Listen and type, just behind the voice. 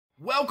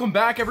Welcome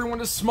back everyone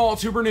to Small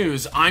Tuber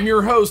News. I'm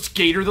your host,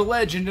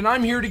 GatorTheLegend, and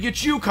I'm here to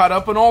get you caught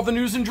up on all the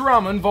news and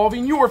drama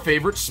involving your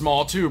favorite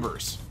small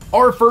tubers.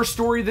 Our first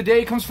story of the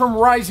day comes from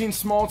rising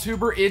small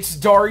tuber, it's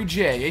Dari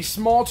J, a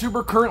small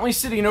tuber currently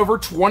sitting over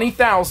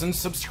 20,000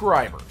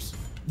 subscribers.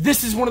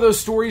 This is one of those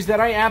stories that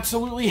I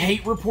absolutely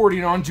hate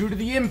reporting on due to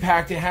the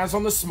impact it has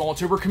on the small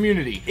tuber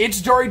community.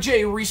 It's Dari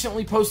J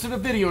recently posted a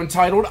video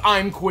entitled,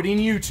 I'm Quitting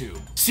YouTube.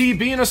 See,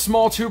 being a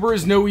small tuber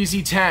is no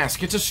easy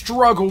task. It's a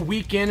struggle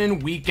week in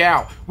and week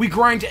out. We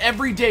grind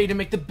every day to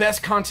make the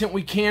best content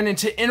we can and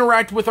to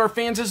interact with our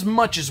fans as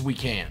much as we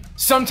can.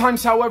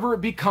 Sometimes, however,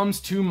 it becomes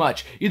too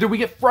much. Either we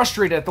get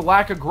frustrated at the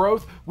lack of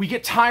growth, we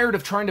get tired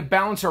of trying to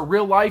balance our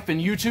real life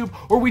and YouTube,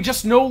 or we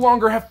just no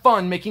longer have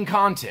fun making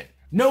content.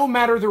 No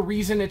matter the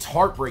reason, it's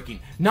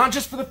heartbreaking. Not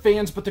just for the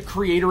fans, but the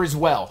creator as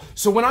well.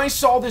 So when I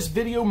saw this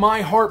video,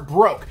 my heart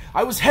broke.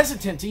 I was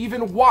hesitant to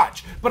even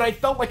watch, but I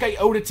felt like I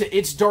owed it to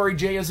It's Dari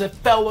J as a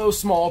fellow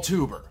small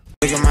tuber.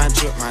 Look at my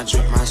drip, my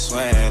drip, my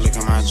swag. Look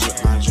at my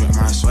drip, my drip,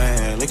 my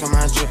swag. Look at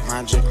my drip,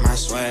 my drip, my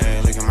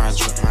swag. Look at my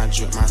drip, my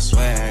drip, my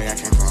swag. I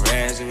came from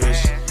rags to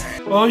riches.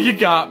 Well, you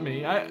got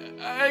me.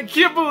 I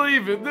can't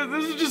believe it.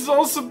 This is just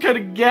all some kind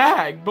of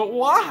gag. But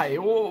why?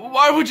 Well,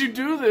 why would you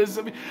do this?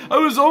 I mean, I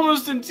was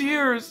almost in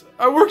tears.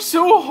 I worked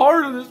so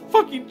hard on this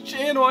fucking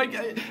channel. I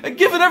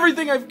give it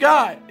everything I've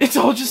got. It's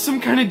all just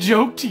some kind of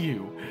joke to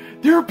you.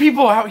 There are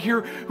people out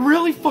here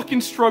really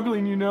fucking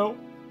struggling, you know?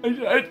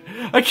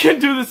 I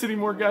can't do this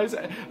anymore, guys.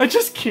 I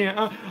just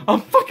can't.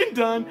 I'm fucking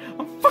done.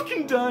 I'm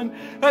fucking done.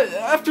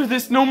 After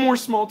this, no more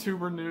small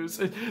tuber news.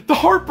 The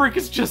heartbreak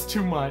is just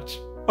too much.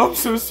 I'm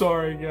so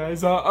sorry,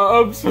 guys.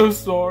 I'm so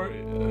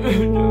sorry.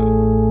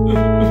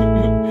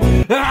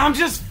 I'm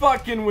just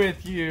fucking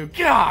with you.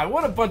 God,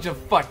 what a bunch of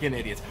fucking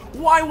idiots.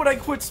 Why would I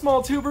quit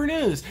Small Tuber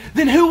News?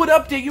 Then who would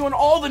update you on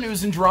all the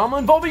news and drama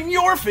involving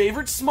your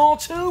favorite small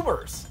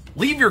tubers?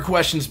 Leave your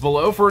questions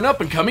below for an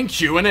up-and-coming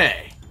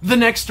Q&A. The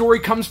next story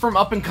comes from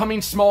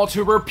up-and-coming small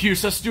tuber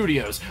Pusa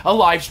Studios, a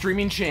live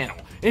streaming channel.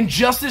 In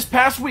just this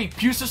past week,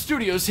 Pusa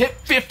Studios hit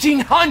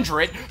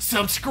 1,500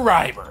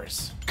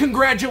 subscribers.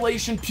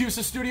 Congratulations,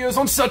 Pusa Studios,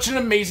 on such an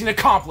amazing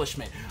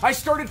accomplishment. I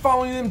started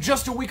following them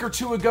just a week or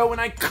two ago, and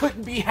I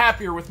couldn't be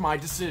happier with my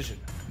decision.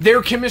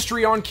 Their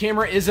chemistry on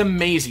camera is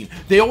amazing.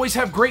 They always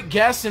have great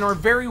guests and are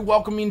very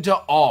welcoming to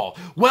all.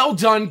 Well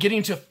done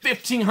getting to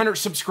 1,500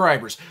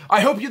 subscribers.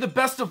 I hope you the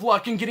best of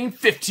luck in getting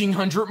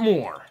 1,500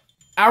 more.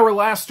 Our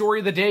last story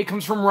of the day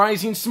comes from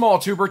rising small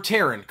tuber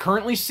Taryn,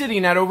 currently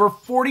sitting at over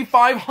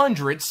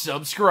 4,500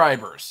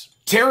 subscribers.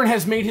 Taryn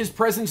has made his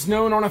presence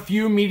known on a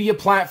few media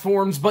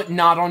platforms, but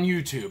not on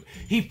YouTube.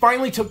 He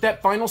finally took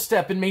that final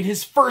step and made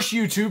his first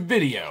YouTube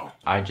video.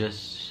 I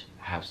just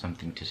have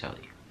something to tell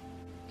you.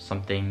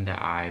 Something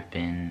that I've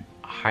been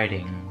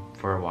hiding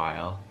for a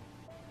while.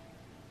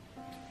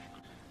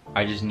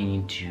 I just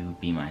need to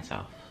be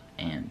myself,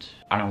 and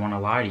I don't want to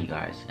lie to you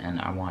guys, and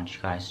I want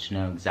you guys to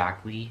know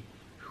exactly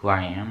who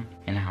I am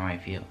and how I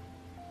feel.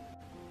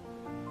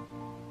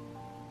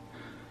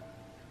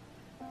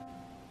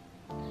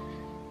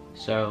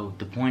 So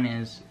the point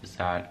is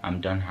that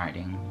I'm done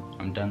hiding,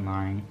 I'm done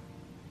lying,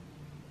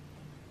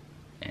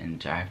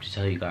 and I have to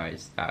tell you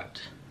guys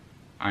that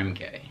I'm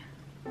gay.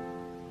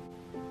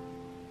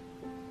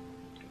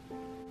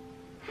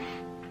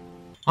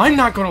 I'm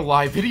not gonna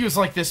lie, videos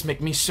like this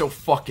make me so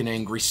fucking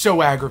angry,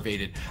 so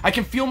aggravated. I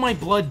can feel my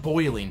blood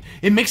boiling.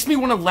 It makes me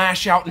want to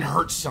lash out and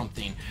hurt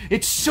something.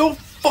 It's so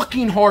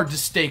fucking hard to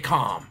stay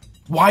calm.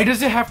 Why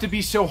does it have to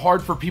be so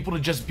hard for people to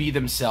just be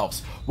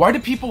themselves? Why do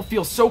people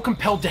feel so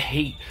compelled to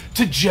hate,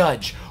 to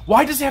judge?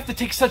 Why does it have to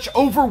take such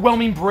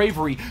overwhelming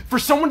bravery for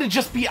someone to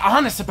just be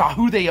honest about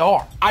who they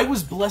are? I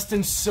was blessed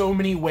in so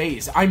many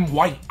ways. I'm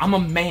white, I'm a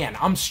man,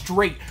 I'm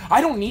straight. I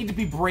don't need to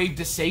be brave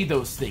to say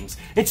those things.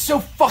 It's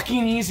so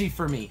fucking easy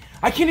for me.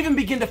 I can't even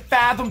begin to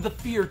fathom the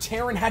fear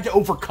Taryn had to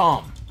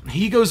overcome.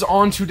 He goes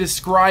on to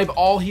describe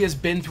all he has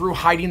been through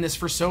hiding this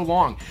for so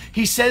long.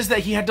 He says that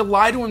he had to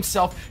lie to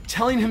himself,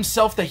 telling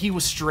himself that he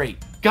was straight.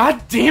 God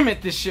damn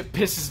it, this shit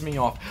pisses me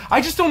off. I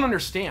just don't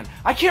understand.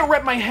 I can't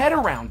wrap my head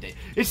around it.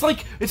 It's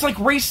like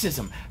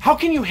racism. How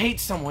can you hate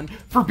someone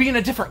for being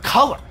a different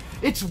color?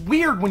 It's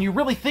weird when you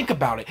really think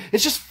about it.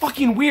 It's just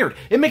fucking weird.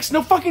 It makes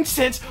no fucking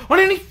sense on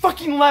any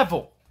fucking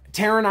level.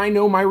 Taryn, I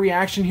know my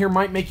reaction here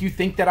might make you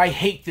think that I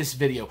hate this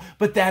video,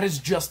 but that is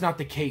just not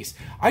the case.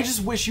 I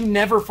just wish you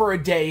never for a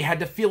day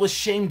had to feel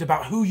ashamed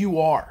about who you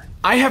are.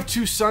 I have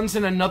 2 sons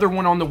and another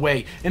one on the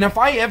way, and if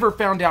I ever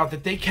found out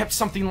that they kept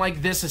something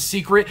like this a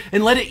secret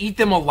and let it eat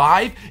them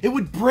alive, it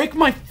would break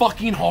my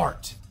fucking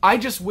heart. I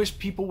just wish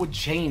people would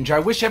change. I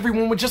wish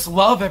everyone would just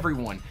love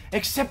everyone,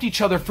 accept each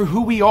other for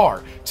who we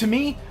are. To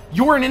me,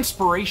 you're an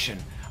inspiration.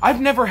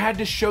 I've never had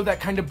to show that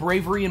kind of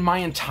bravery in my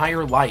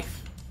entire life.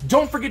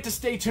 Don't forget to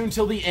stay tuned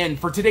till the end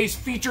for today's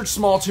featured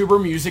small tuber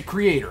music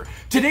creator.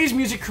 Today's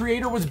music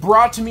creator was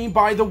brought to me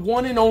by the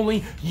one and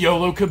only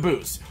YOLO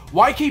Caboose.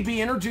 YKB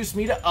introduced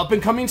me to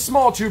up-and-coming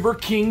small tuber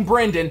King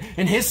Brendan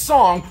and his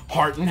song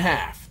Heart in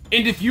Half.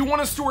 And if you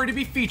want a story to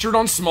be featured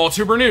on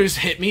SmallTuber News,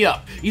 hit me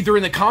up, either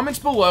in the comments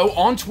below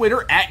on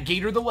Twitter at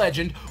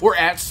GatorTheLegend or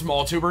at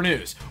SmallTuber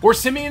News, or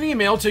send me an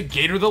email to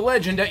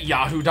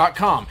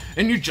GatorTheLegend@yahoo.com,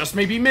 and you just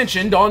may be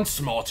mentioned on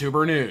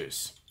SmallTuber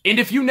News. And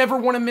if you never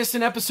want to miss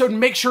an episode,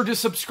 make sure to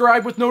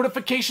subscribe with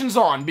notifications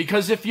on,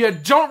 because if you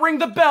don't ring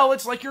the bell,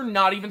 it's like you're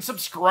not even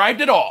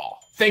subscribed at all.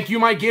 Thank you,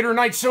 my Gator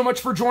Knights, so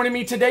much for joining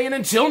me today, and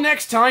until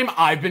next time,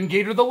 I've been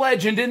Gator the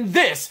Legend, and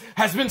this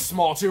has been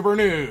SmallTuber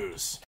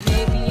News.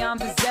 Maybe I'm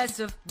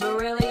possessive, but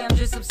really I'm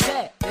just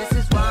upset. This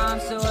is why I'm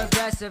so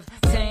aggressive,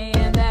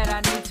 saying that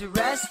I need to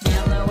rest.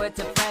 Dealing with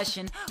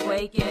depression,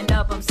 waking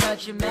up I'm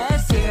such a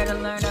mess. Here to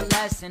learn a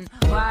lesson,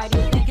 why do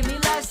you think of me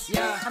less?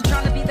 Yeah, I'm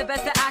trying to be the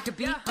best that I could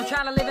be. I'm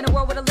trying to live in a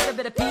world with a little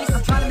bit of peace.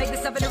 I'm trying to make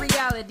this up into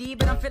reality,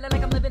 but I'm feeling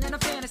like I'm living in a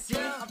fantasy.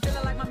 I'm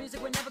feeling like my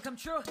music would never come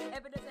true.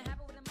 Ever doesn't